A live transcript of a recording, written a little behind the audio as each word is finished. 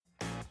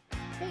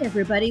Hey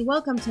everybody,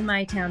 welcome to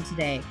My Town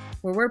Today,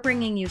 where we're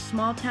bringing you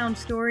small town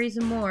stories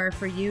and more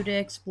for you to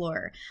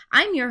explore.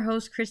 I'm your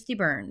host, Christy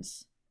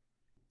Burns.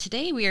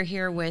 Today we are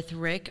here with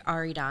Rick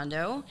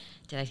Arredondo.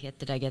 Did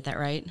I get that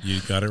right? You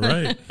got it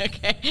right.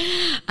 Okay.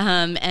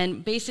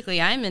 And basically,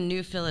 I'm in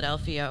New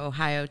Philadelphia,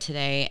 Ohio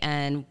today,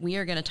 and we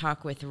are going to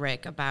talk with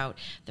Rick about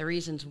the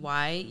reasons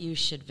why you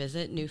should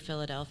visit New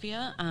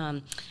Philadelphia.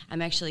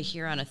 I'm actually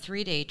here on a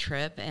 3-day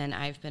trip, and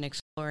I've been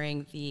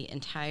exploring the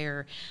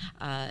entire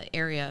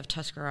area of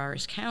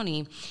Tuscarawas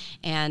County.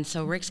 And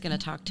so Rick's going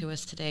to talk to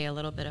us today a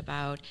little bit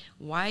about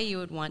why you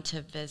would want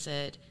to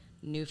visit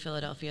New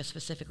Philadelphia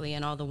specifically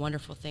and all the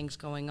wonderful things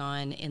going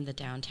on in the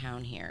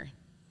downtown here.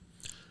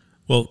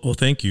 Well,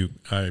 thank you.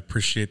 I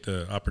appreciate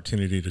the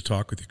opportunity to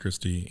talk with you,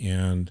 Christy.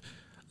 And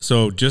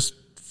so just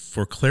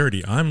for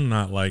clarity, I'm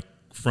not like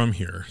from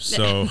here.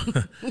 So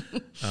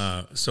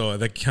so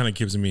that kind of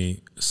gives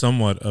me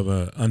somewhat of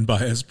an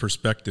unbiased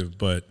perspective.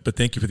 But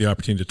thank you for the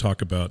opportunity to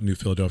talk about New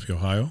Philadelphia,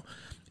 Ohio.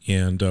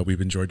 And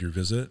we've enjoyed your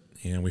visit,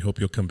 and we hope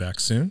you'll come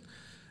back soon.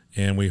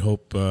 And we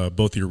hope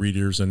both your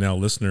readers and now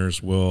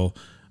listeners will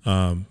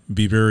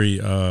be very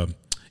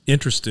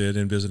interested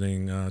in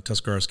visiting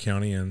Tuscarawas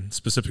County and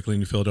specifically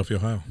New Philadelphia,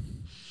 Ohio.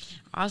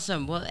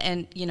 Awesome. Well,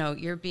 and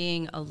you're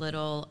being a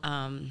little,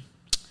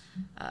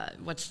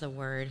 what's the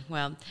word?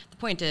 Well, the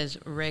point is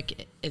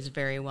Rick is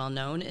very well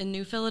known in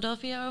New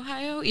Philadelphia,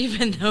 Ohio,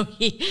 even though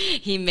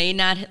he may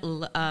not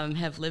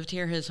have lived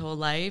here his whole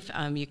life.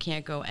 You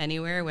can't go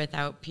anywhere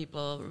without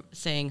people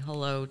saying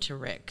hello to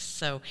Rick.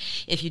 So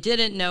if you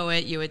didn't know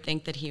it, you would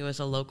think that he was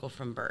a local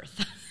from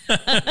birth.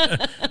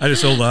 I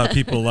just owe a lot of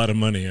people a lot of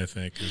money, I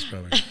think, is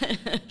probably.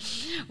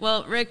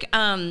 Well, Rick,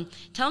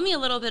 tell me a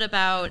little bit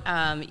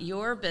about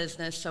your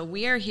business. So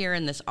we are here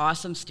in this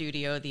awesome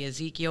studio, the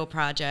Ezekiel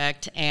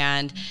Project,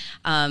 and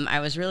I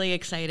was really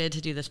excited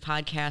to do this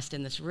podcast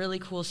in this really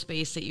cool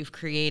space that you've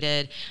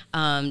created.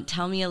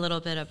 Tell me a little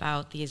bit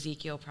about the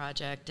Ezekiel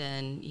Project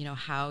and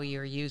how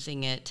you're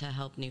using it to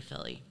help New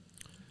Philly.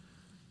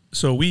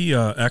 So we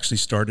actually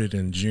started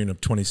in June of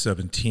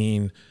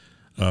 2017.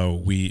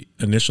 We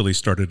initially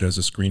started as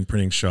a screen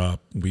printing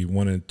shop. We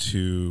wanted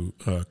to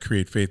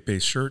create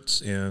faith-based shirts,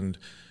 and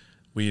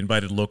we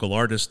invited local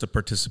artists to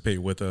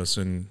participate with us,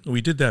 and we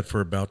did that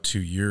for about 2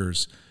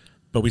 years.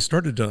 But we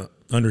started to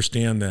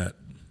understand that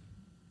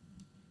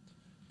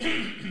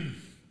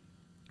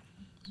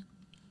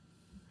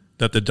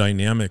that the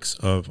dynamics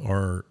of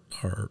our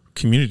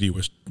community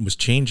was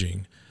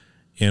changing,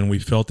 and we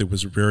felt it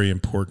was very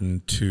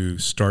important to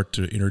start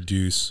to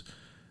introduce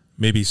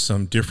maybe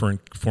some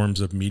different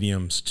forms of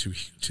mediums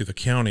to the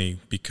county,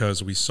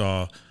 because we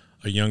saw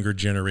a younger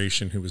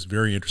generation who was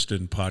very interested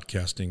in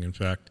podcasting. In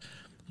fact,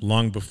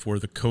 long before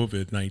the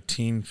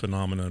COVID-19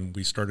 phenomenon,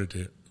 we started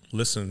to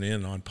listen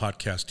in on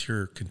podcast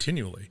here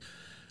continually.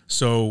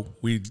 So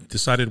we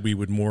decided we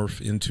would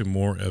morph into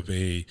more of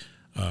a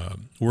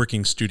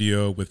working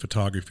studio with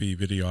photography,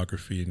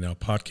 videography, and now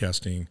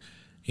podcasting.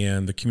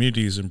 And the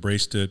community has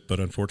embraced it, but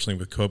unfortunately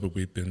with COVID,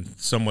 we've been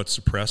somewhat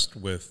suppressed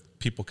with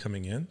people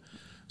coming in.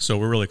 So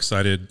we're really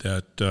excited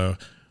that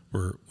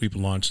we've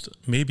launched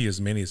maybe as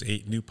many as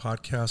 8 new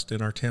podcasts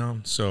in our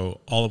town.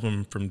 So all of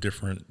them from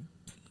different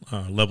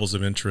levels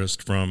of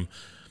interest, from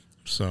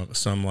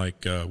some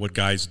like What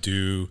Guys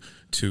Do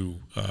to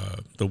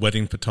the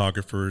wedding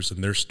photographers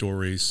and their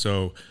stories.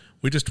 So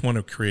we just want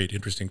to create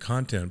interesting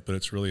content, but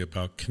it's really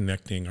about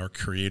connecting our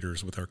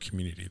creators with our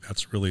community.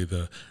 That's really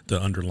the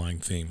underlying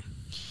theme.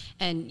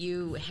 And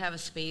you have a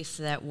space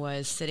that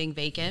was sitting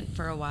vacant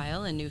for a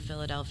while in New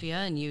Philadelphia,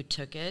 and you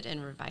took it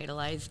and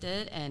revitalized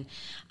it. And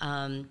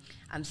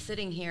I'm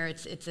sitting here.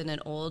 It's in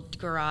an old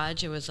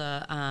garage. It was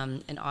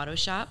an auto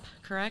shop,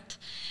 correct?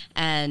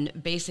 And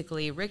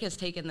basically, Rick has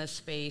taken this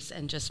space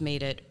and just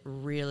made it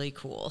really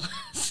cool.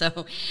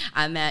 So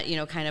I'm at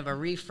kind of a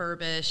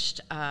refurbished,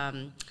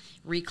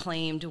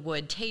 reclaimed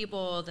wood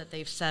table that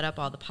they've set up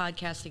all the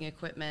podcasting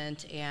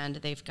equipment, and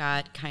they've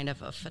got kind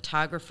of a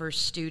photographer's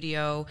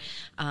studio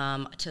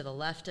to the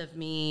left of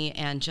me,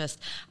 and just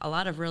a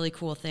lot of really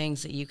cool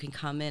things that you can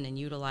come in and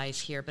utilize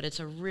here. But it's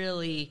a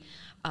really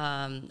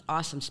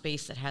awesome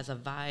space that has a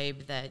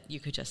vibe that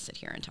you could just sit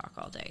here and talk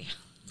all day.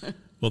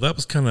 Well, that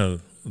was kind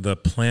of the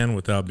plan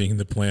without being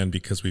the plan,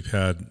 because we've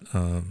had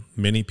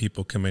many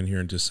people come in here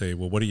and just say,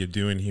 well, what are you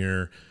doing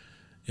here?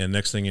 And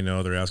next thing you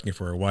know, they're asking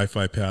for a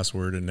Wi-Fi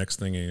password, and next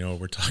thing you know,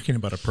 we're talking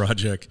about a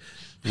project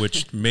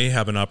which may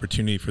have an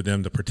opportunity for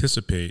them to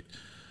participate.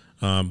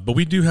 But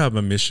we do have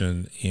a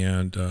mission,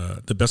 and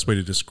the best way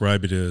to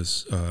describe it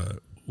is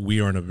we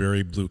are in a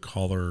very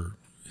blue-collar,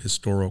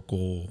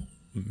 historical,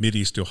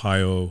 Mideast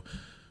Ohio,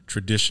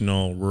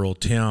 traditional rural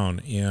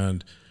town,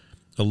 and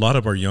a lot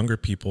of our younger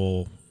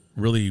people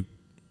really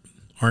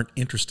aren't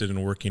interested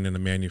in working in a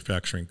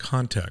manufacturing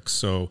context.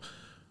 So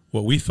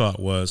what we thought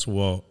was,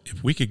 well,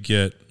 if we could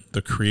get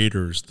the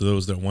creators,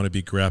 those that want to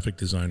be graphic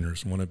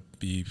designers, want to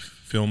be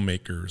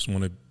filmmakers,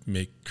 want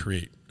to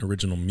create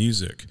original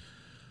music,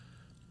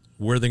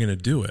 where are they going to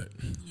do it?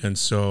 And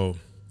so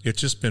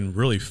it's just been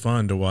really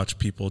fun to watch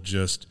people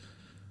just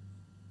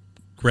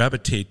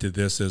gravitate to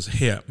this as,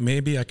 hey,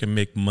 maybe I can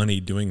make money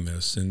doing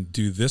this and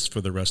do this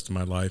for the rest of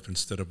my life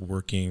instead of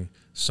working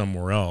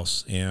somewhere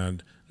else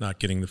and not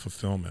getting the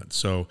fulfillment.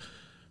 So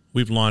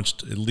we've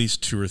launched at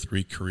least 2 or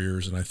 3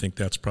 careers, and I think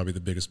that's probably the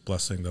biggest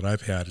blessing that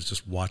I've had, is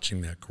just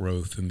watching that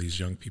growth in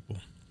these young people.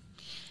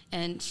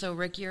 And so,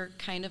 Rick, you're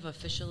kind of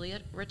officially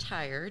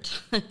retired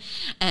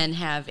and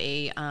have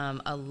a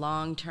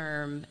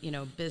long-term,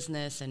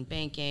 business and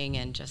banking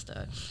and just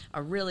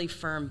a really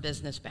firm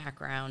business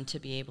background to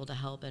be able to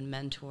help and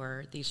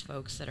mentor these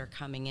folks that are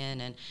coming in.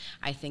 And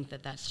I think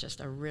that that's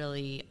just a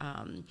really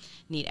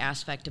neat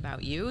aspect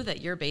about you, that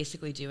you're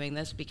basically doing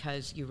this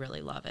because you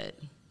really love it.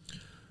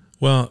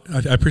 Well,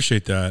 I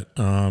appreciate that.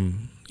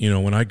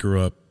 When I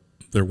grew up,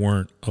 there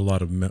weren't a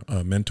lot of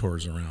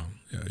mentors around.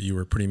 You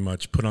were pretty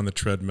much put on the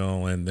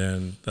treadmill, and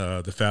then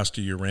the faster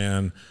you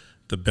ran,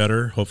 the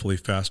better, hopefully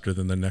faster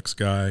than the next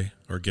guy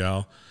or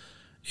gal.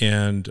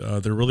 And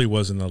there really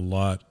wasn't a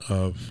lot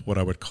of what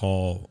I would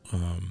call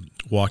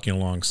walking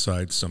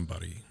alongside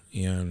somebody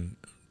and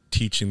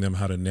teaching them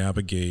how to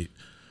navigate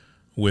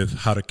with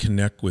how to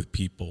connect with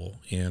people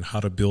and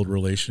how to build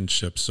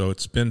relationships. So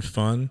it's been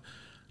fun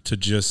to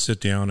just sit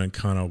down and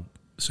kind of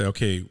say,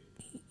 okay,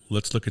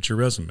 let's look at your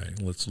resume.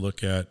 Let's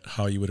look at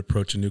how you would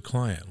approach a new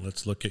client.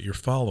 Let's look at your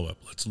follow-up.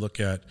 Let's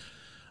look at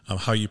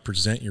how you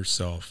present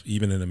yourself,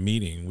 even in a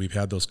meeting. We've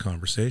had those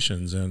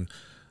conversations. And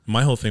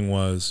my whole thing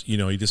was,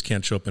 you just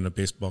can't show up in a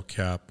baseball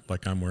cap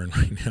like I'm wearing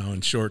right now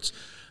and shorts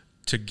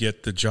to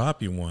get the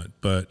job you want.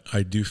 But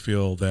I do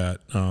feel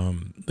that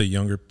the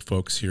younger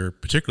folks here,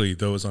 particularly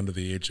those under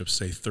the age of,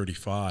 say,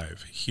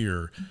 35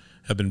 here,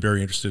 have been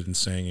very interested in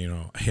saying,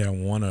 hey, I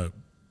want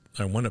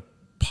to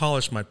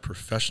polish my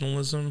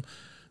professionalism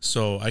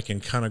so I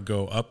can kind of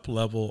go up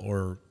level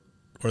or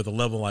the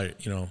level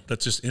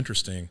that's just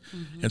interesting.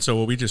 Mm-hmm. And so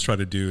what we just try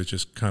to do is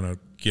just kind of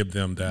give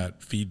them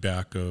that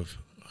feedback of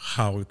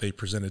how they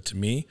present it to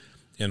me,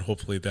 and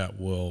hopefully that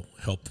will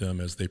help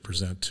them as they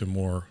present to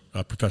more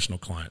professional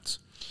clients.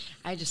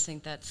 I just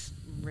think that's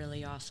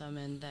really awesome,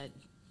 and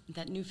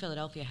that New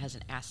Philadelphia has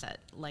an asset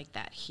like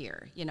that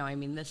here.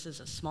 This is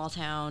a small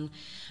town,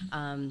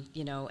 and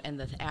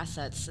the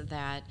assets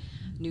that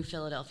New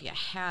Philadelphia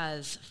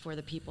has for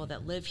the people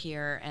that live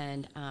here,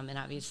 and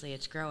obviously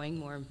it's growing.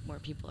 More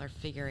people are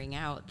figuring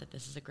out that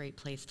this is a great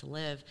place to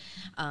live.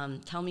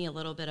 Tell me a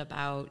little bit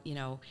about,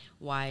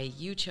 why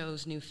you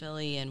chose New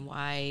Philly and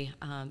why,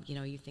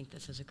 you think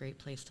this is a great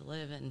place to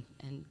live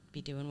and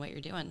be doing what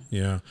you're doing.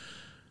 Yeah.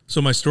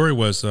 So my story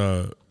was,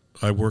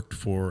 I worked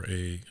for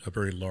a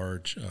very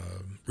large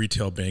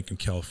retail bank in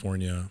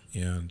California,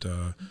 and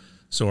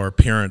so our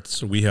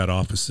parents, we had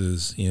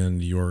offices in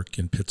New York,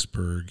 in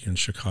Pittsburgh, in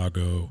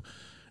Chicago,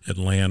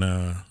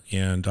 Atlanta,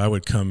 and I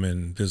would come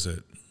and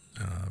visit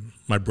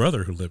my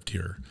brother who lived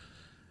here.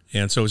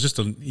 And so it was just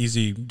an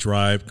easy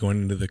drive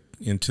going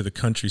into the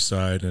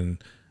countryside,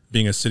 and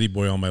being a city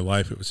boy all my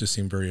life, it just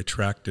seemed very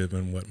attractive,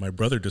 and what my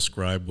brother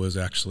described was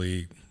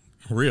actually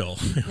real.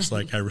 It was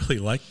like, I really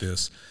like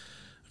this.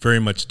 Very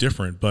much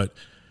different. But,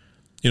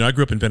 I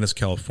grew up in Venice,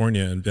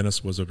 California, and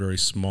Venice was a very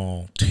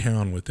small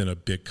town within a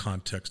big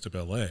context of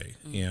LA.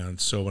 Mm-hmm. And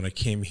so when I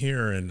came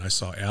here and I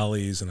saw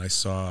alleys and I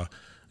saw,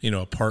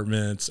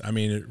 apartments,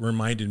 it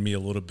reminded me a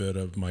little bit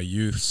of my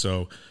youth.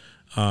 So,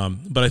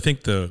 but I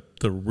think the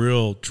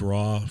real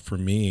draw for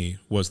me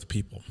was the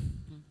people.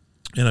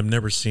 Mm-hmm. And I've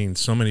never seen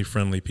so many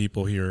friendly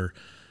people here.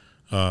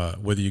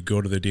 Whether you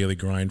go to the Daily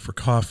Grind for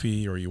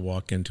coffee or you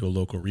walk into a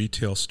local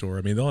retail store,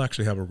 they'll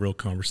actually have a real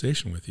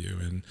conversation with you.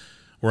 And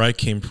where I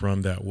came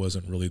from, that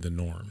wasn't really the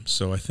norm.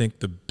 So I think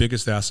the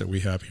biggest asset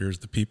we have here is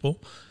the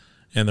people,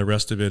 and the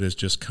rest of it is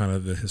just kind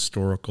of the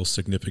historical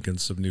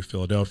significance of New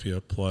Philadelphia,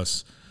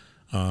 plus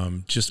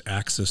just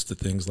access to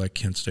things like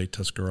Kent State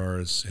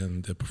Tuscarawas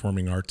and the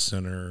Performing Arts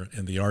Center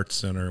and the Arts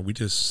Center. We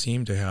just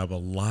seem to have a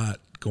lot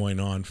going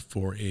on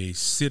for a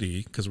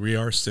city, because we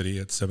are a city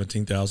at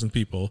 17,000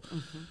 people.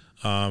 Mm-hmm.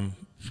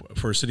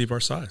 For a city of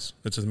our size.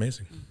 That's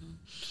amazing. Mm-hmm.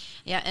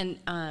 Yeah,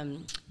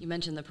 and you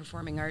mentioned the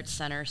Performing Arts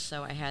Center,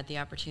 so I had the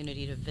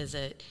opportunity to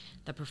visit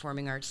the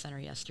Performing Arts Center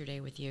yesterday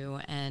with you,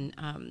 and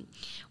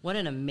what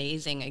an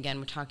amazing, again,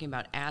 we're talking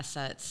about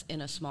assets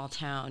in a small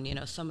town.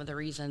 Some of the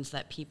reasons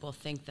that people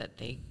think that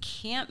they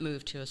can't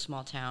move to a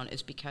small town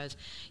is because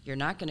you're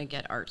not going to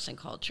get arts and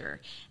culture,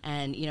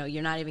 and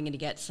you're not even going to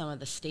get some of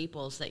the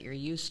staples that you're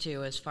used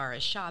to as far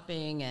as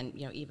shopping and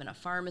even a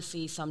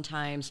pharmacy.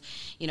 Sometimes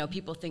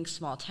people think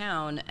small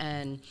town,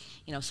 and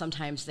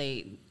sometimes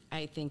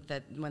I think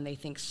that when they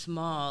think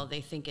small, they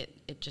think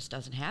it just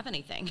doesn't have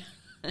anything.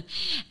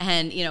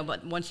 And,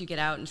 but once you get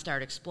out and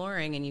start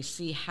exploring and you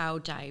see how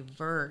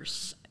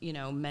diverse,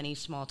 many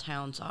small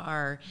towns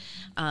are,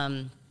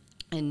 and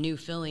New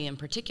Philly in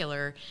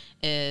particular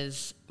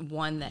is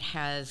one that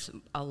has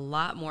a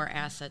lot more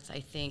assets, I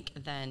think,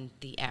 than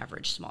the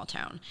average small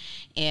town.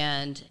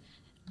 And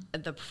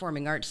the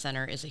Performing Arts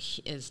Center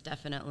is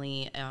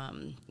definitely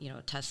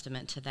a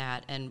testament to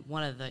that. And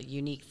one of the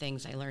unique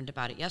things I learned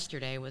about it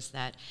yesterday was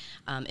that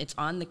it's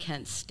on the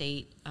Kent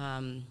State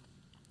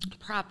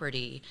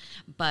property,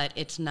 but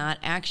it's not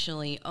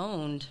actually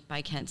owned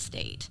by Kent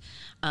State.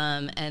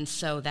 And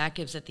so that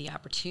gives it the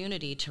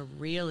opportunity to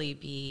really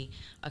be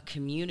a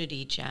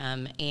community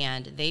gem.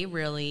 And they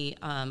really,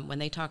 when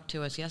they talked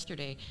to us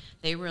yesterday,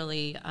 they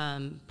really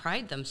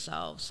pride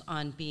themselves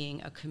on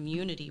being a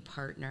community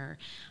partner,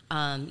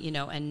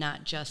 and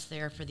not just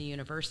there for the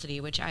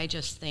university, which I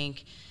just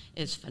think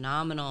is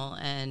phenomenal,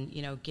 and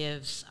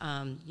gives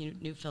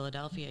New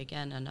Philadelphia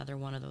again another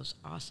one of those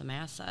awesome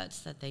assets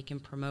that they can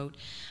promote,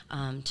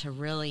 to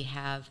really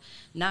have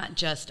not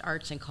just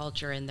arts and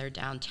culture in their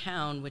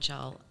downtown, which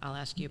I'll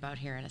ask you about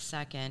here in a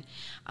second,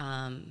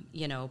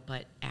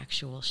 but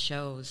actual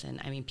shows,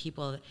 and I mean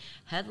people,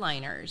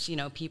 headliners,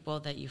 people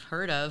that you've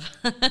heard of,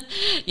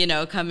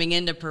 coming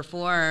in to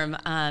perform,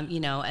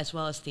 as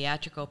well as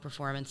theatrical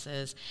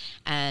performances,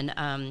 and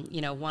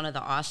one of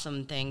the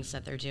awesome things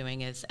that they're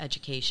doing is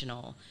educational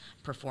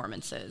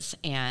performances,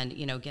 and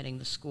getting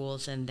the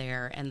schools in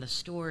there, and the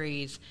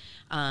stories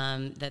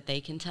that they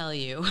can tell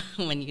you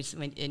when you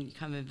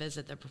come and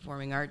visit the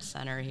Performing Arts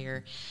Center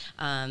here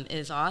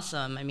is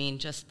awesome. I mean,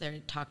 just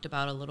they talked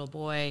about a little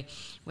boy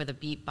with a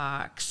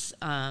beatbox,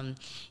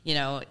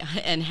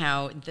 and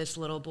how this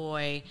little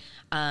boy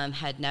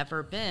had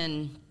never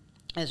been,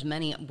 as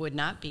many would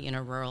not be in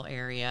a rural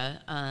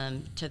area,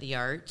 to the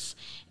arts,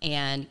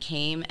 and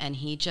came, and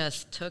he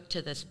just took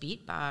to this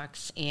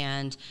beatbox,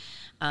 and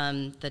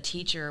the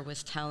teacher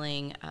was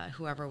telling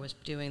whoever was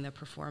doing the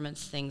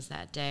performance things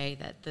that day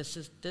that this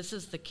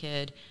is the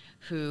kid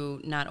who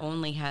not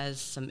only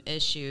has some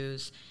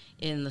issues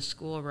in the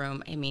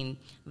schoolroom, I mean,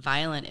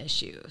 violent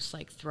issues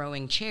like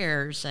throwing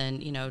chairs,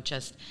 and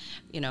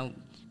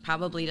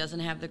probably doesn't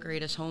have the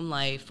greatest home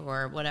life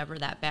or whatever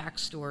that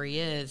backstory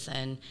is,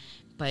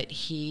 but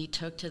he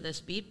took to this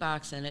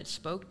beatbox and it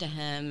spoke to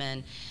him,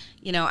 and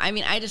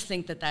I just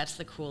think that that's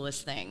the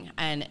coolest thing.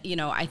 And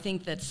I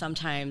think that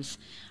sometimes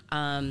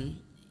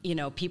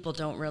people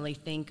don't really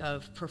think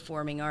of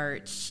performing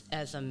arts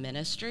as a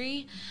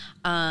ministry,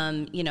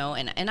 and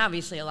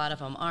obviously a lot of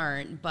them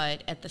aren't,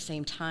 but at the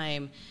same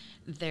time,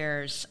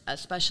 there's,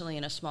 especially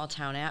in a small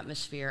town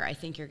atmosphere, I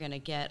think you're going to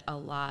get a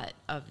lot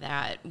of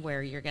that,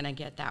 where you're going to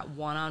get that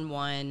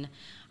one-on-one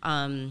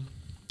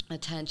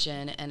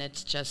attention, and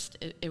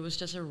it was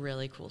just a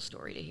really cool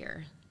story to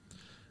hear.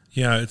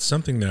 Yeah, it's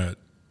something that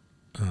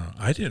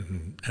I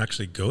didn't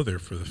actually go there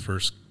for the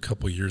first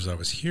couple of years I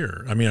was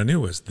here. I mean, I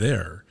knew it was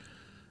there,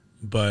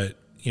 but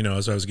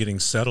as I was getting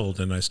settled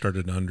and I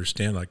started to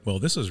understand, like, well,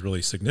 this is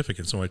really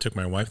significant. So when I took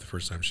my wife the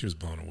first time, she was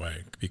blown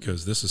away,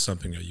 because this is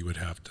something that you would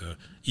have to,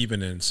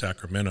 even in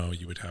Sacramento,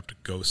 you would have to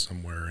go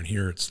somewhere, and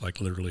here it's like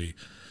literally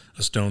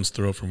a stone's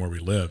throw from where we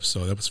live.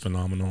 So that was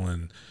phenomenal,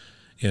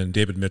 and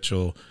David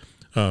Mitchell,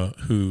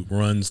 who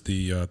runs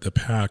the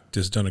PAC,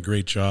 has done a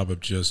great job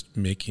of just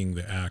making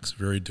the acts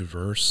very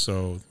diverse.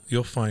 So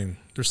you'll find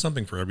there's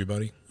something for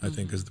everybody, I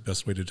think is the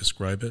best way to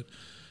describe it,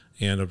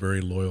 and a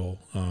very loyal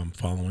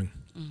following.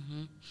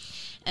 Mm-hmm.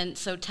 And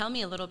so tell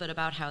me a little bit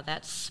about how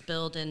that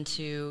spilled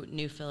into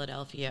New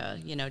Philadelphia,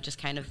 just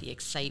kind of the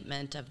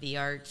excitement of the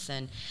arts,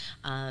 and,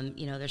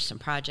 there's some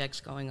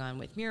projects going on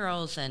with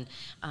murals, and,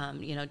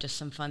 just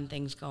some fun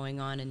things going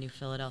on in New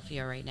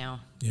Philadelphia right now.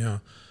 Yeah.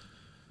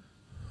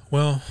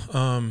 Well,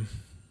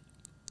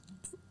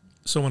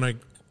 so when I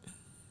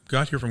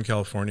got here from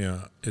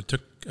California, it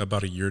took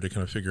about a year to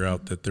kind of figure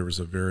out that there was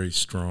a very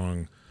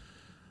strong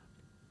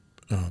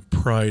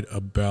pride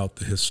about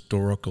the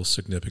historical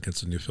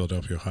significance of New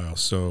Philadelphia, Ohio.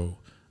 So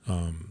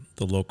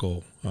the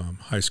local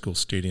high school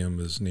stadium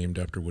is named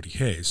after Woody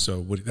Hayes.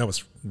 So that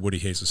was Woody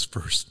Hayes'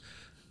 first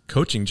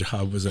coaching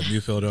job, was at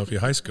New Philadelphia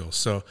High School.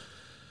 So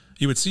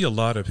you would see a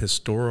lot of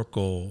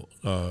historical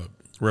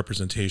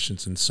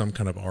representations in some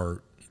kind of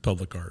art,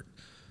 public art.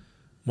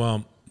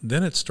 Well,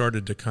 then it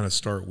started to kind of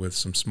start with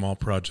some small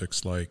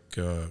projects like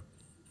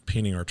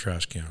painting our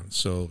trash cans.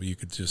 So you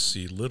could just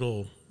see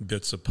little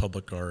bits of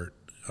public art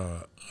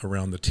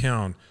around the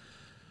town.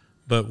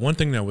 But one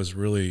thing that was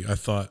really, I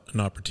thought, an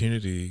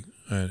opportunity,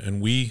 and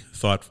we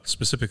thought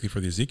specifically for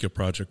the Ezekiel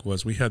project,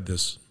 was we had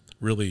this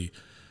really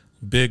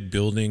big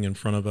building in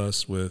front of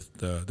us with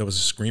that was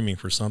screaming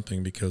for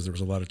something, because there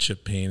was a lot of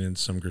chip paint and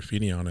some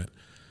graffiti on it.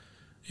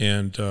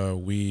 And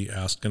we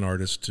asked an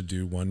artist to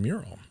do one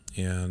mural.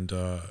 And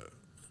I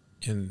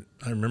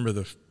remember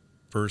it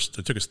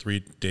took us 3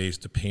 days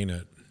to paint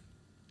it.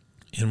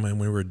 And when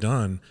we were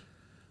done,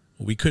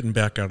 we couldn't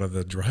back out of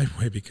the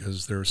driveway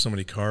because there were so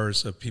many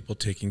cars of people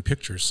taking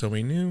pictures. So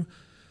we knew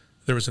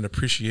there was an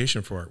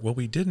appreciation for art. What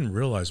we didn't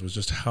realize was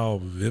just how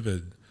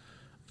vivid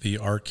the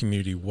art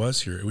community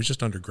was here. It was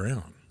just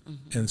underground.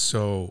 Mm-hmm. And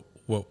so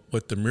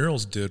what the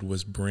murals did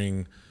was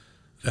bring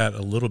that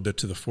a little bit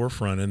to the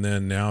forefront, and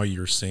then now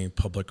you're seeing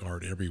public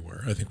art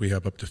everywhere. I think we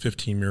have up to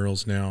 15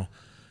 murals now,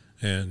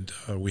 and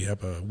we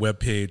have a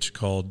webpage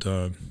called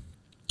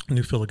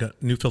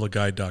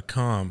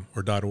newphillyguide.com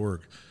or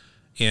 .org.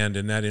 And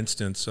in that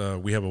instance,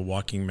 we have a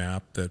walking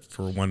map that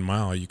for 1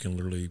 mile you can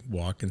literally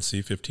walk and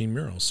see 15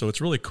 murals. So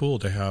it's really cool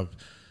to have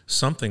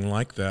something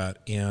like that,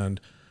 and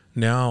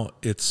now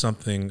it's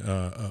something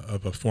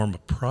of a form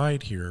of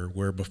pride here,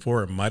 where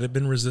before it might have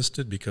been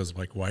resisted because,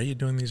 like, why are you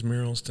doing these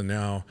murals, to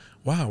now,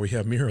 wow, we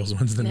have murals,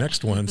 when's the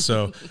next one?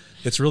 So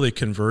it's really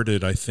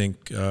converted, I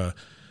think,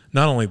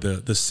 not only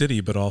the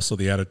city, but also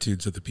the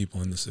attitudes of the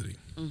people in the city.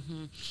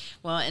 Mm-hmm.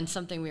 Well, and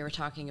something we were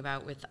talking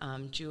about with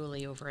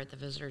Julie over at the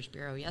Visitors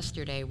Bureau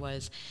yesterday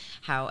was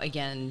how,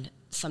 again,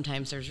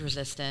 sometimes there's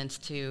resistance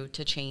to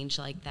change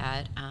like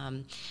that,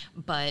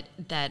 but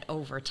that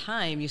over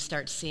time you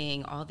start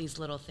seeing all these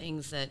little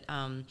things that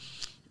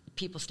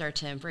people start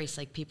to embrace,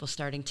 like people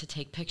starting to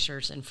take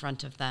pictures in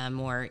front of them,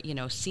 or,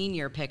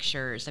 senior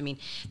pictures. I mean,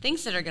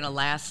 things that are going to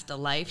last a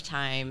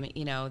lifetime,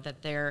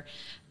 that they're,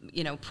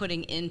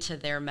 putting into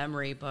their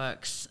memory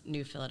books,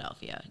 New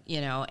Philadelphia,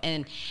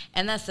 and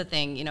that's the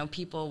thing,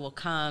 people will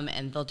come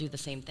and they'll do the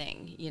same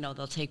thing.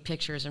 They'll take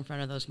pictures in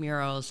front of those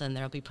murals and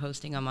they'll be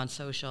posting them on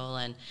social.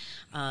 And,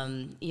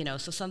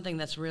 so something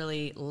that's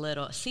really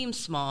little, seems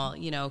small,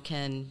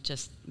 can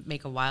just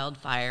make a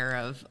wildfire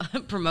of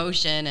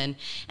promotion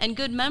and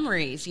good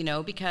memories,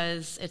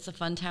 because it's a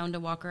fun town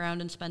to walk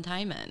around and spend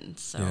time in.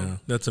 So yeah,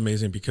 that's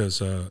amazing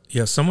because,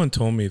 someone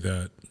told me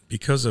that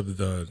because of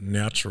the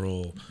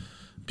natural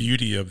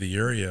beauty of the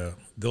area,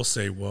 they'll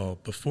say, well,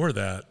 before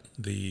that,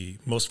 the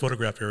most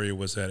photographed area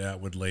was at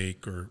Atwood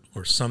Lake or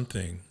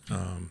something,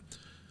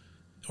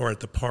 or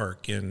at the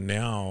park, and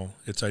now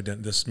it's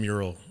this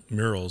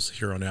murals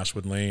here on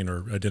Ashwood Lane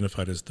are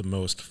identified as the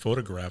most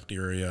photographed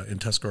area in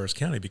Tuscarawas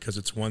County because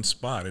it's one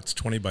spot. It's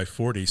 20 by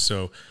 40,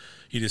 so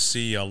you just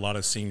see a lot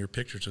of senior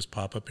pictures just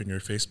pop up in your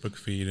Facebook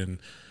feed, and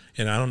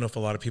I don't know if a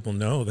lot of people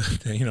know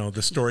that,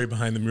 the story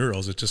behind the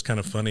murals. It's just kind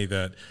of funny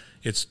that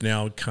it's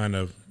now kind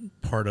of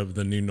part of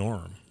the new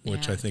norm,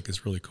 which I think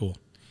is really cool.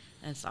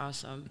 That's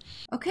awesome.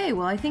 Okay,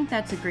 well, I think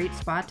that's a great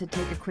spot to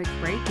take a quick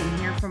break and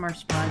hear from our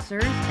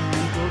sponsors,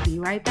 and we'll be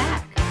right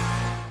back.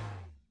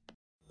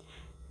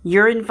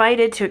 You're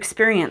invited to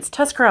experience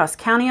Tuscarawas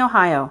County,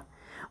 Ohio.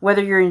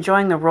 Whether you're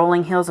enjoying the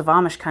rolling hills of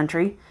Amish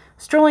country,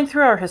 strolling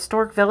through our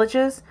historic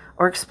villages,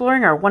 or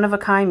exploring our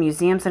one-of-a-kind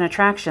museums and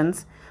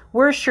attractions,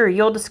 we're sure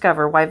you'll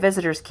discover why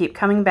visitors keep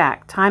coming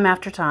back time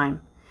after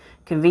time.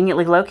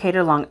 Conveniently located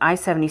along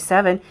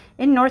I-77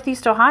 in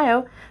Northeast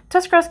Ohio,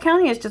 Tuscarawas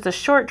County is just a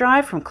short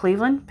drive from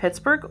Cleveland,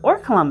 Pittsburgh, or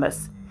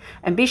Columbus.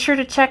 And be sure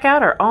to check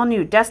out our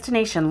all-new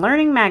Destination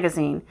Learning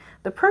magazine,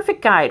 the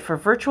perfect guide for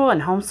virtual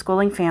and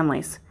homeschooling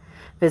families.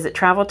 Visit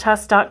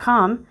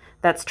TravelTus.com,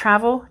 that's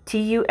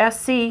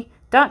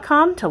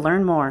TravelTusc.com, to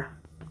learn more.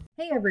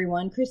 Hey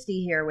everyone,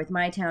 Christy here with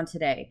My Town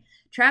Today.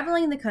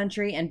 Traveling the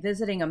country and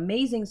visiting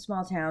amazing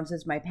small towns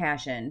is my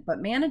passion,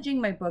 but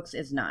managing my books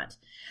is not.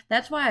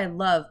 That's why I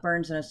love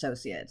Burns &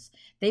 Associates.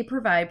 They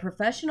provide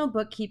professional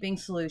bookkeeping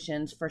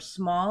solutions for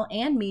small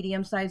and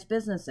medium-sized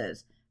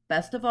businesses.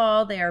 Best of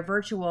all, they are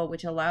virtual,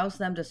 which allows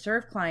them to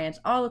serve clients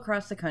all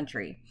across the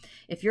country.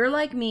 If you're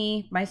like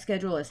me, my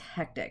schedule is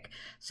hectic,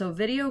 so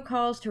video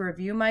calls to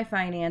review my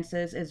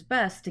finances is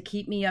best to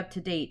keep me up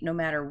to date no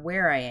matter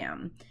where I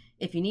am.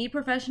 If you need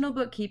professional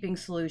bookkeeping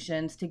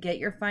solutions to get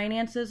your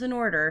finances in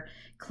order,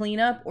 clean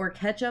up or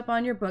catch up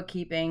on your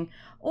bookkeeping,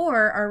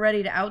 or are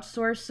ready to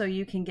outsource so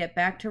you can get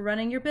back to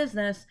running your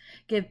business,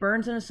 give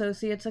Burns &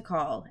 Associates a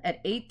call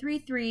at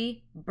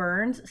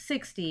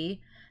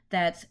 833-BURNS-60.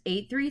 That's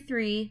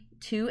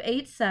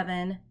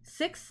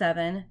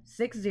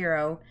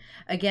 833-287-6760.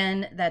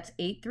 Again, that's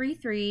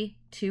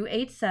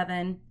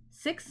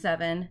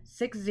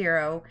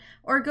 833-287-6760,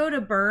 or go to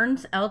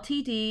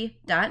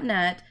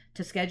burnsltd.net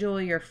to schedule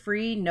your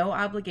free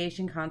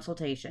no-obligation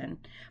consultation.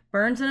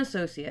 Burns &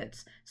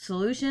 Associates,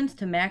 solutions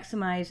to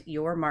maximize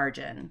your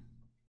margin.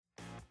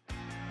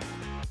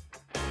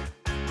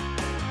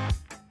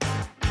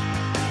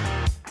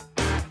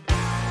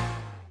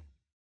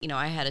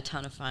 I had a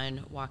ton of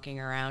fun walking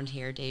around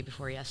here day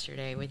before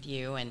yesterday with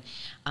you, and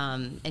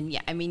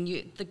yeah, I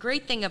mean, the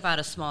great thing about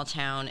a small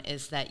town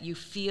is that you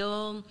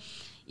feel,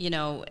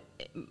 you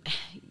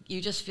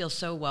just feel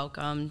so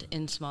welcomed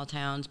in small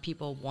towns.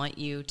 People want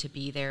you to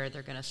be there.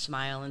 They're going to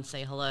smile and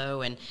say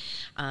hello, and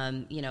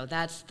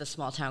that's the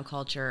small town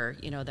culture,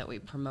 that we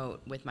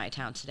promote with My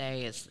Town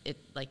Today. Is it,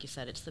 like you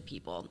said, it's the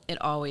people.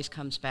 It always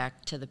comes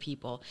back to the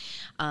people,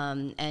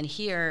 and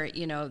here,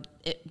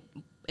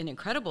 an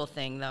incredible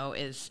thing, though,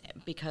 is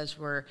because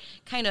we're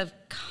kind of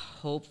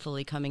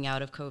hopefully coming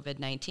out of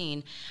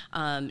COVID-19,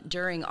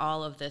 during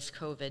all of this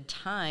COVID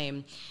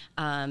time,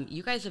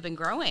 you guys have been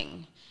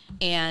growing.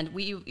 And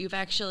you've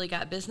actually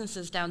got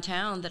businesses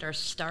downtown that are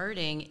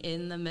starting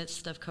in the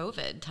midst of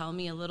COVID. Tell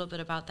me a little bit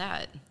about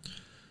that.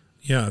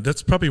 Yeah,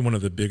 that's probably one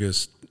of the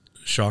biggest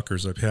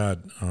shockers I've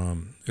had.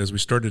 As we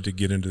started to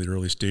get into the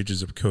early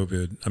stages of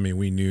COVID, I mean,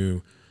 we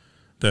knew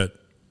that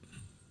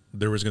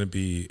there was going to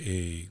be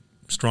a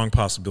strong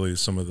possibility that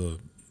some of the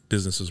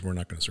businesses were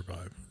not going to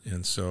survive.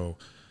 And so,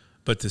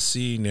 but to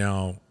see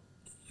now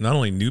not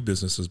only new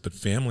businesses, but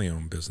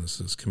family-owned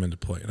businesses come into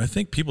play. And I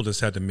think people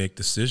just had to make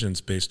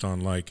decisions based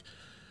on, like,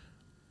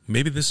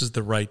 maybe this is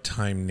the right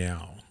time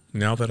now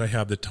that I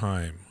have the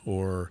time,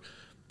 or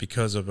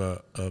because of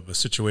a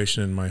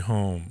situation in my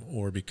home,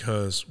 or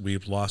because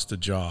we've lost a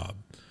job,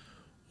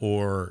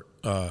 or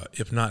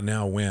if not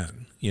now,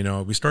 when?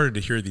 We started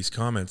to hear these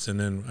comments, and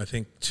then I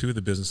think two of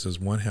the businesses,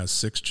 one has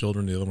 6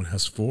 children, the other one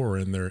has 4,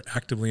 and they're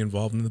actively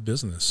involved in the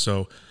business.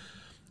 So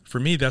for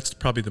me, that's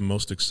probably the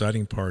most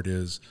exciting part.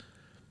 Is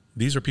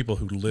these are people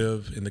who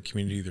live in the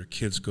community, their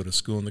kids go to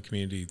school in the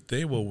community.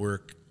 They will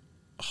work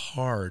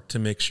hard to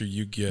make sure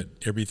you get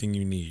everything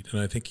you need.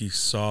 And I think he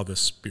saw the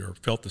spirit,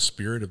 felt the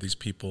spirit of these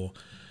people,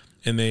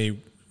 and they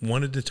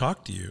wanted to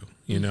talk to you,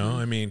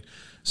 I mean,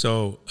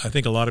 so I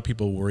think a lot of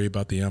people worry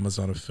about the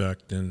Amazon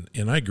effect, and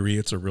I agree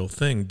it's a real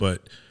thing,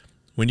 but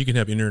when you can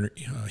have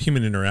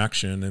human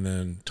interaction and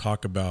then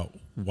talk about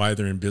why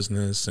they're in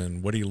business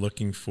and what are you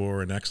looking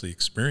for and actually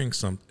experience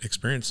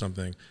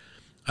something,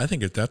 I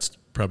think that's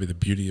probably the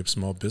beauty of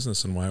small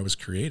business and why it was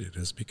created,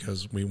 is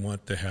because we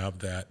want to have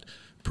that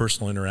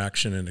personal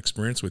interaction and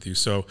experience with you.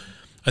 So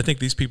I think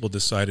these people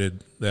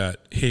decided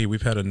that, hey,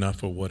 we've had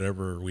enough of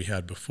whatever we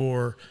had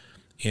before,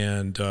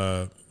 and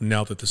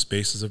now that the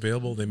space is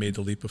available, they made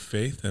the leap of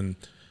faith. And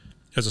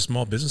as a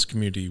small business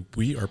community,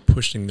 we are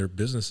pushing their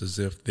business as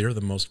if they're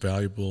the most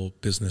valuable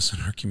business in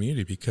our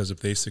community, because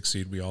if they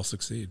succeed, we all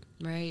succeed.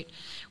 Right.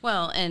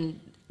 Well, and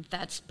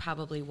that's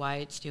probably why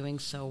it's doing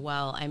so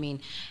well. I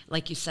mean,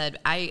 like you said,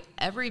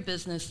 every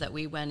business that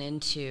we went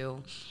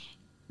into,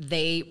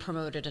 they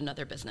promoted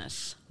another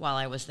business while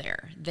I was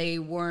there. They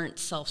weren't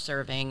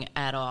self-serving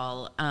at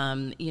all.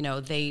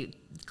 They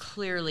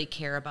clearly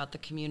care about the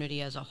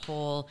community as a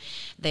whole.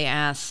 They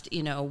asked,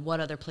 what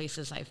other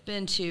places I've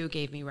been to,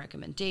 gave me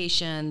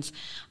recommendations.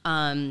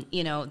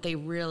 They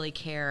really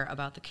care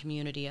about the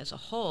community as a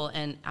whole.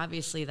 And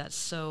obviously that's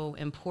so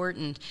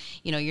important.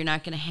 You're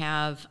not going to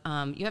have,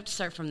 you have to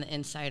start from the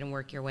inside and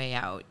work your way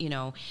out.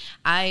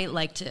 I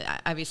like to,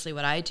 obviously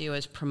what I do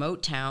is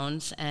promote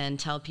towns and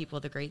tell people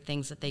the great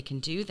things that they can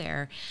do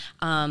there.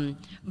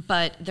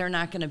 But they're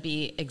not going to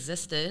be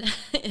existed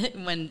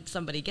when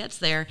somebody gets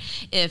there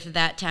if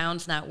that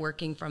town's not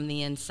working from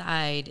the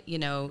inside,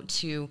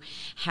 to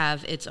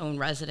have its own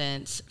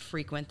residents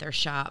frequent their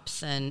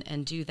shops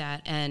and do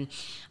that. And,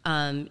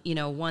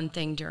 one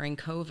thing during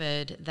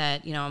COVID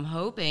that, I'm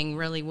hoping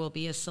really will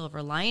be a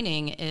silver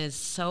lining is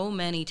so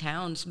many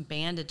towns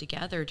banded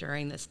together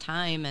during this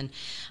time and,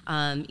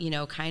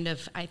 kind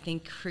of, I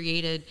think,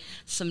 created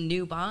some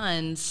new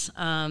bonds,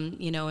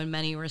 in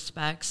many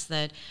respects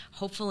that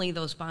hopefully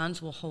those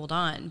bonds will hold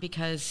on,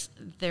 because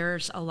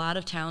there's a lot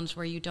of towns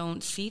where you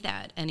don't see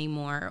that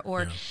anymore.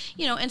 Or,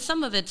 and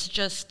some of it's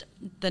just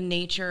the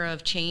nature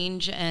of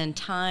change and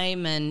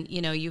time. And,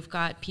 you've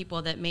got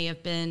people that may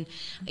have been,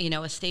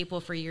 a staple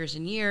for years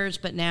and years,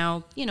 but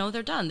now,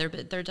 they're done.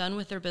 They're done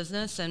with their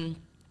business, and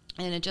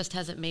it just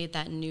hasn't made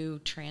that new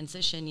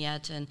transition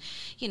yet. And,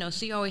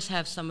 so you always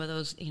have some of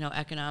those,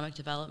 economic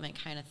development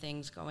kind of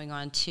things going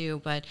on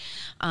too.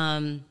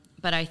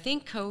 But I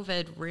think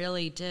COVID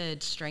really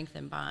did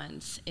strengthen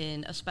bonds,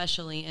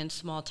 especially in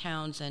small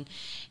towns. And,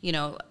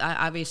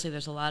 obviously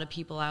there's a lot of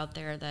people out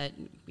there that,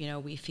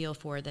 we feel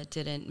for that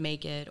didn't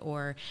make it,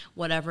 or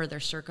whatever their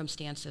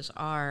circumstances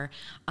are,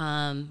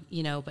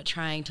 but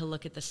trying to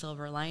look at the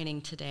silver lining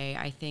today,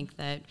 I think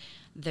that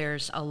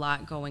there's a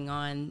lot going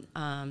on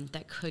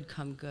that could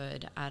come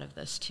good out of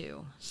this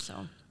too.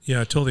 So.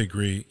 Yeah, I totally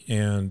agree.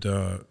 And,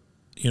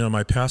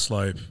 my past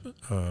life,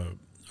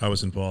 I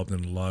was involved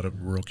in a lot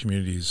of rural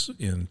communities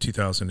in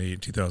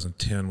 2008,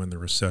 2010 when the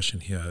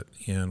recession hit,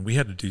 and we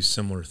had to do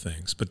similar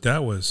things. But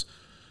that was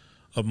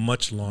a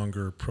much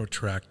longer,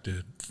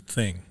 protracted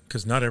thing,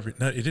 because it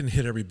didn't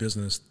hit every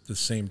business the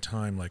same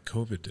time like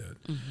COVID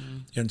did. Mm-hmm.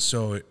 And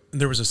so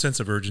there was a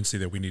sense of urgency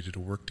that we needed to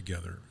work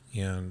together.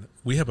 And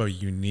we have a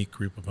unique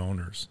group of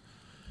owners.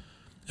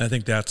 And I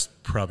think that's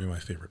probably my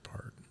favorite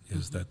part,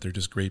 is mm-hmm. that they're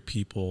just great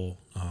people.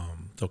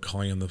 They'll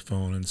call you on the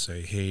phone and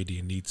say, hey, do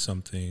you need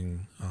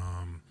something?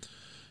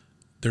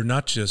 They're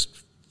not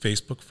just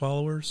Facebook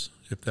followers,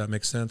 if that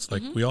makes sense.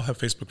 Like, mm-hmm. we all have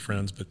Facebook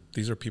friends, but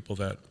these are people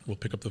that will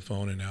pick up the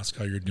phone and ask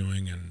how you're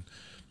doing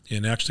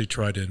and actually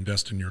try to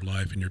invest in your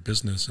life and your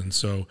business. And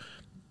so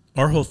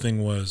our whole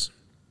thing was,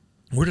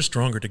 we're just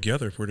stronger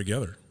together if we're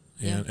together.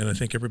 And I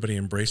think everybody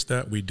embraced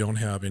that. We don't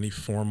have any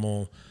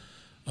formal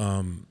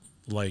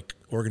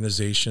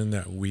organization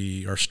that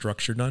we are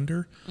structured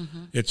under.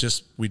 Mm-hmm.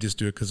 We just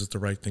do it because it's the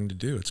right thing to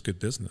do. It's good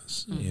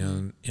business.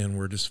 Mm-hmm. And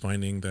we're just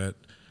finding that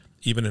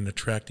even in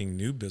attracting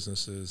new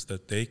businesses,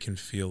 that they can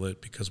feel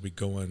it because we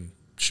go and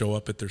show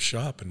up at their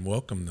shop and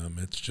welcome them.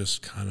 It's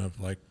just kind of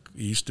like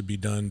it used to be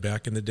done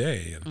back in the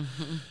day. And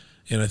mm-hmm.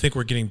 and I think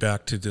we're getting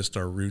back to just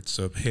our roots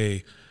of,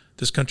 hey,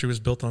 this country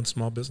was built on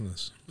small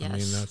business. Yes. I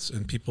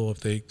mean, and people, if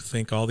they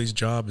think all these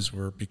jobs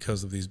were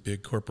because of these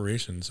big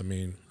corporations, I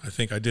mean, I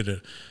think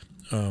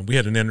we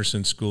had an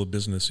Anderson School of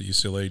Business at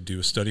UCLA do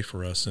a study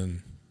for us,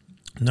 and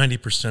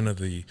 90% of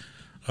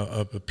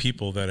the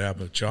people that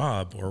have a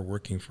job are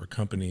working for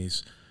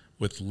companies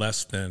with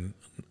less than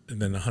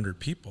 100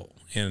 people.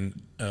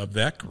 And of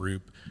that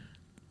group,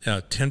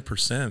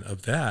 10%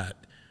 of that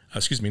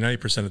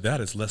 90% of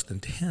that is less than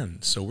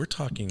 10. So we're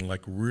talking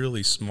like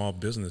really small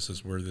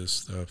businesses where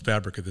this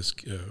fabric of this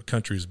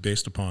country is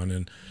based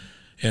upon.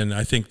 And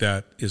I think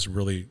that is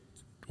really,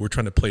 we're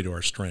trying to play to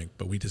our strength,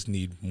 but we just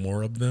need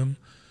more of them.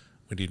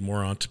 We need more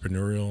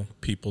entrepreneurial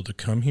people to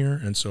come here.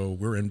 And so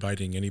we're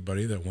inviting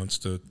anybody that wants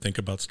to think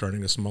about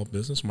starting a small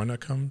business. Why not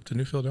come to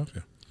New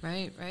Philadelphia?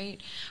 Right.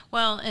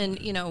 Well, and,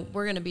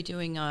 we're going to be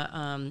doing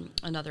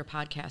another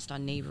podcast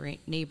on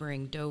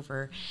neighboring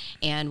Dover.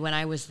 And when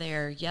I was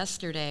there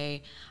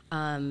yesterday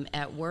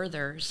at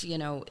Werther's,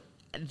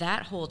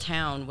 that whole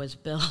town was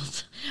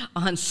built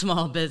on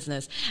small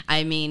business.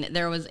 I mean,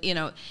 there was,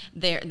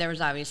 there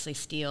was obviously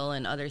steel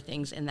and other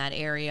things in that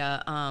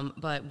area,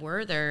 but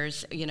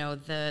Werther's,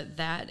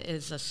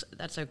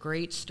 that's a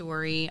great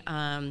story.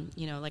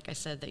 Like I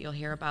said, that you'll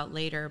hear about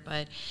later,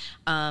 but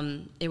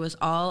it was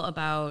all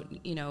about,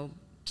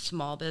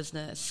 small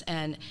business.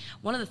 And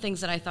one of the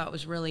things that I thought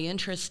was really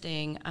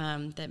interesting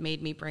that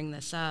made me bring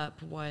this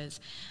up was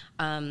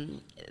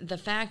the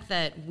fact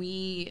that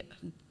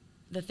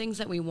the things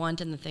that we want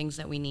and the things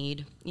that we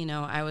need.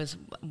 I was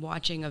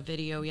watching a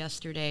video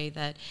yesterday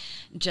that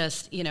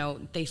just,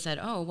 they said,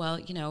 oh, well,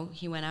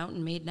 he went out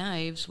and made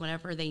knives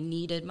whenever they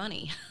needed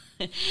money.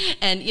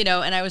 And,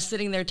 and I was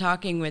sitting there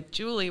talking with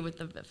Julie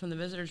from the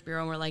Visitors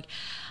Bureau, and we're like,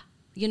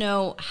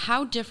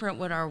 how different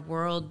would our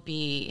world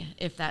be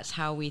if that's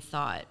how we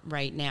thought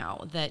right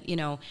now? That,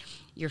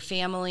 your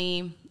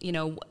family,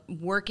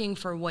 working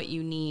for what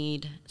you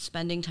need,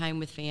 spending time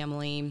with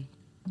family,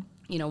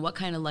 what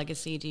kind of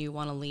legacy do you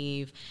want to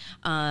leave?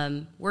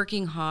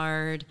 Working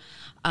hard,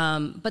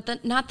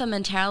 but not the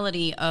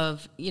mentality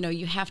of,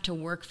 you have to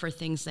work for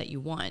things that you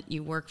want.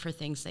 You work for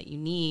things that you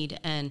need,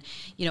 and,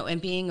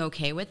 and being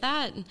okay with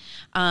that.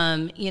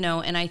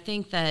 And I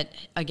think that,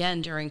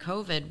 again, during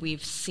COVID,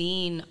 we've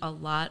seen a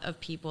lot of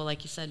people,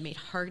 like you said, made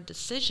hard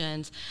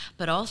decisions,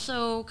 but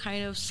also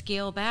kind of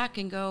scale back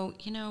and go,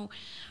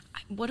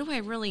 what do I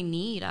really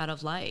need out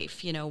of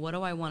life? What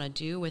do I want to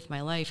do with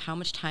my life? How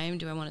much time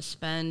do I want to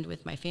spend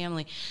with my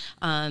family?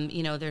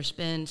 There's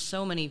been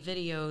so many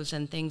videos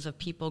and things of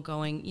people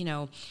going,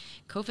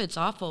 COVID's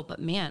awful, but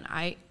man,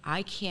 I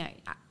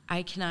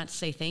cannot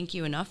say thank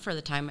you enough for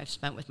the time I've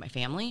spent with my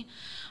family.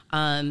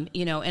 And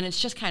it's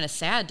just kind of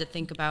sad to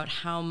think about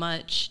how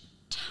much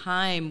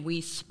time we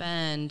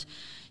spend,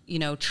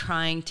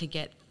 trying to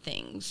get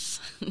things.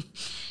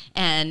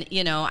 And,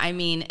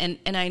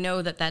 and I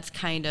know that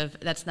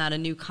that's not a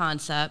new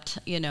concept,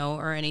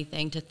 or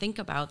anything to think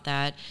about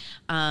that.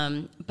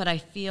 But I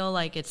feel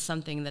like it's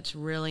something that's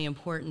really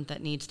important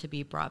that needs to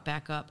be brought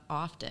back up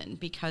often,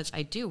 because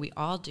we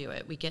all do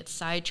it. We get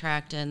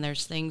sidetracked, and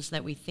there's things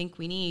that we think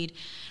we need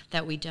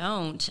that we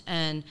don't.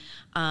 And,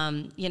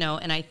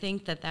 and I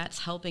think that that's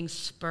helping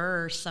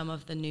spur some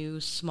of the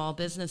new small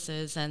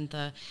businesses and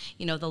the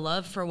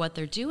love for what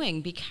they're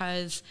doing,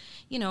 because,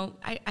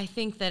 I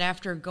think that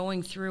after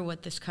going through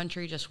what this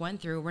country just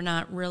went through, we're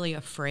not really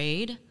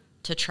afraid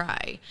to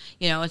try.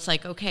 It's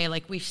like, okay,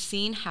 like we've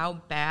seen how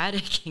bad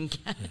it can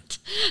get.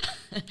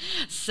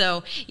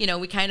 So,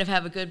 we kind of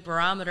have a good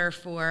barometer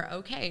for,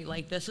 okay,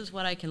 like this is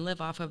what I can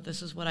live off of,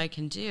 this is what I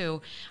can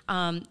do.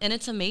 And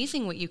it's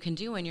amazing what you can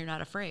do when you're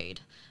not afraid.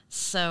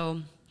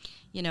 So,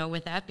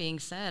 with that being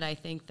said, I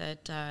think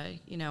that, I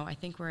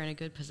think we're in a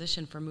good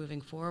position for moving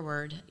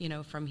forward,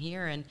 from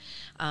here. And,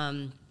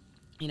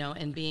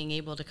 and being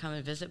able to come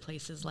and visit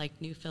places like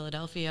New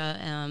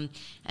Philadelphia,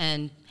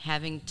 and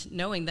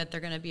knowing that they're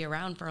going to be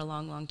around for a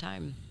long, long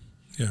time.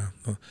 Yeah.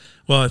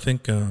 Well, I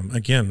think,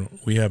 again,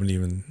 we haven't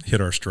even hit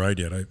our stride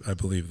yet. I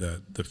believe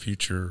that the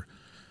future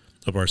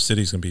of our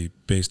city is going to be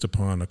based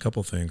upon a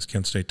couple things.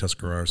 Kent State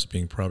Tuscarawas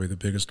being probably the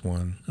biggest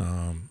one.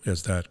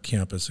 As that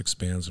campus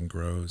expands and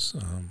grows,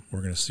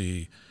 we're going to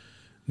see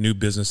new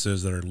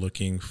businesses that are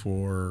looking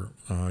for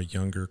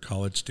younger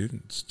college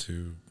students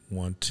to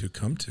want to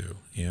come to,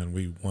 and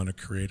we want to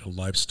create a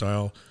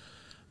lifestyle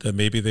that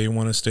maybe they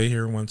want to stay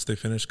here once they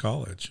finish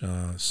college.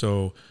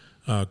 So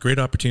great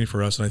opportunity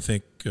for us, and I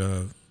think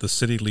the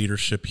city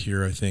leadership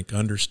here, I think,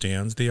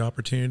 understands the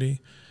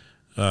opportunity,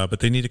 but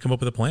they need to come up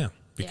with a plan,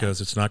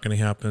 because it's not going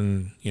to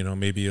happen,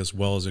 maybe as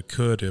well as it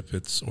could if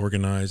it's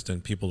organized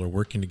and people are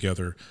working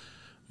together.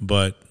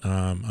 But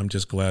I'm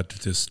just glad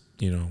to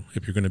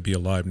if you're going to be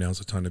alive, now's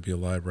the time to be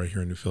alive right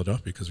here in New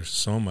Philadelphia, because there's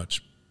so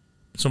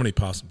many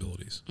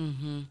possibilities.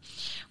 Mm-hmm.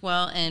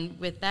 Well, and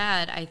with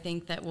that, I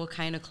think that we'll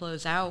kind of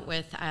close out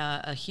with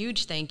a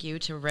huge thank you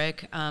to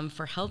Rick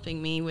for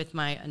helping me with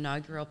my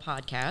inaugural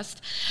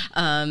podcast.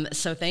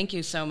 So thank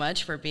you so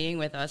much for being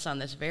with us on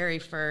this very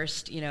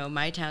first,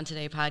 My Town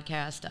Today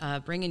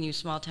podcast, bringing you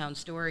small town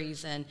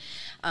stories. And,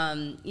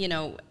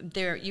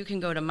 there you can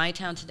go to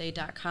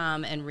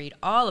mytowntoday.com and read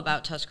all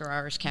about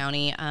Tuscarawas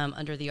County.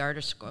 Under the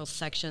articles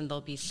section,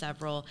 there'll be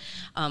several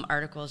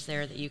articles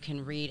there that you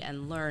can read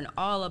and learn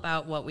all about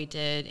out what we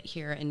did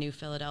here in New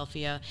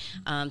Philadelphia,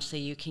 so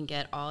you can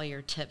get all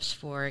your tips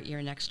for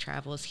your next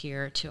travels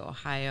here to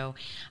Ohio.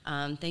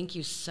 Thank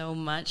you so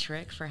much,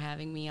 Rick, for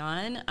having me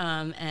on.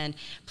 And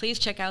please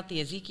check out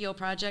the Ezekiel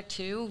Project,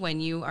 too,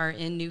 when you are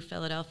in New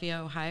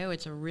Philadelphia, Ohio.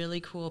 It's a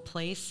really cool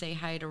place. Say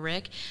hi to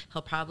Rick.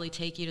 He'll probably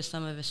take you to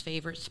some of his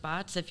favorite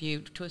spots if you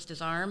twist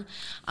his arm.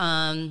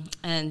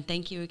 And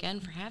thank you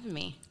again for having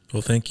me.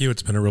 Well, thank you.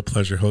 It's been a real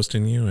pleasure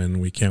hosting you, and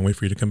we can't wait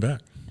for you to come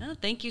back. Oh,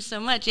 thank you so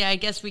much. Yeah, I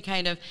guess we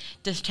kind of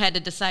just had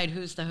to decide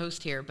who's the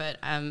host here, but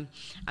I'm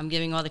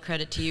giving all the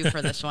credit to you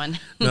for this one.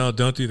 No,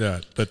 don't do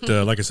that. But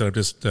like I said, I'm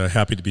just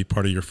happy to be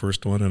part of your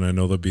first one, and I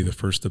know they'll be the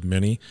first of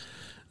many.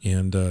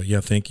 And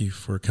yeah, thank you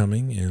for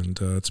coming, and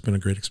it's been a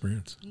great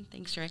experience.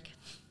 Thanks, Rick.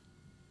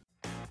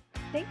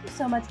 Thank you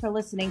so much for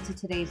listening to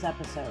today's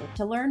episode.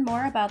 To learn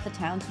more about the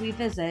towns we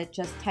visit,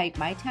 just type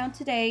My Town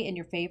Today in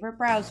your favorite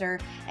browser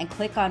and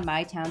click on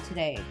My Town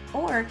Today,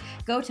 or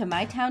go to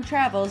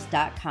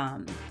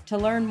mytowntravels.com. To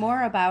learn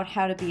more about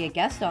how to be a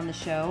guest on the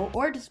show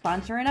or to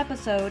sponsor an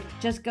episode,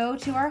 just go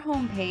to our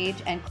homepage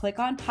and click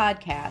on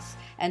Podcasts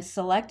and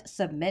select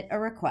Submit a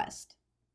Request.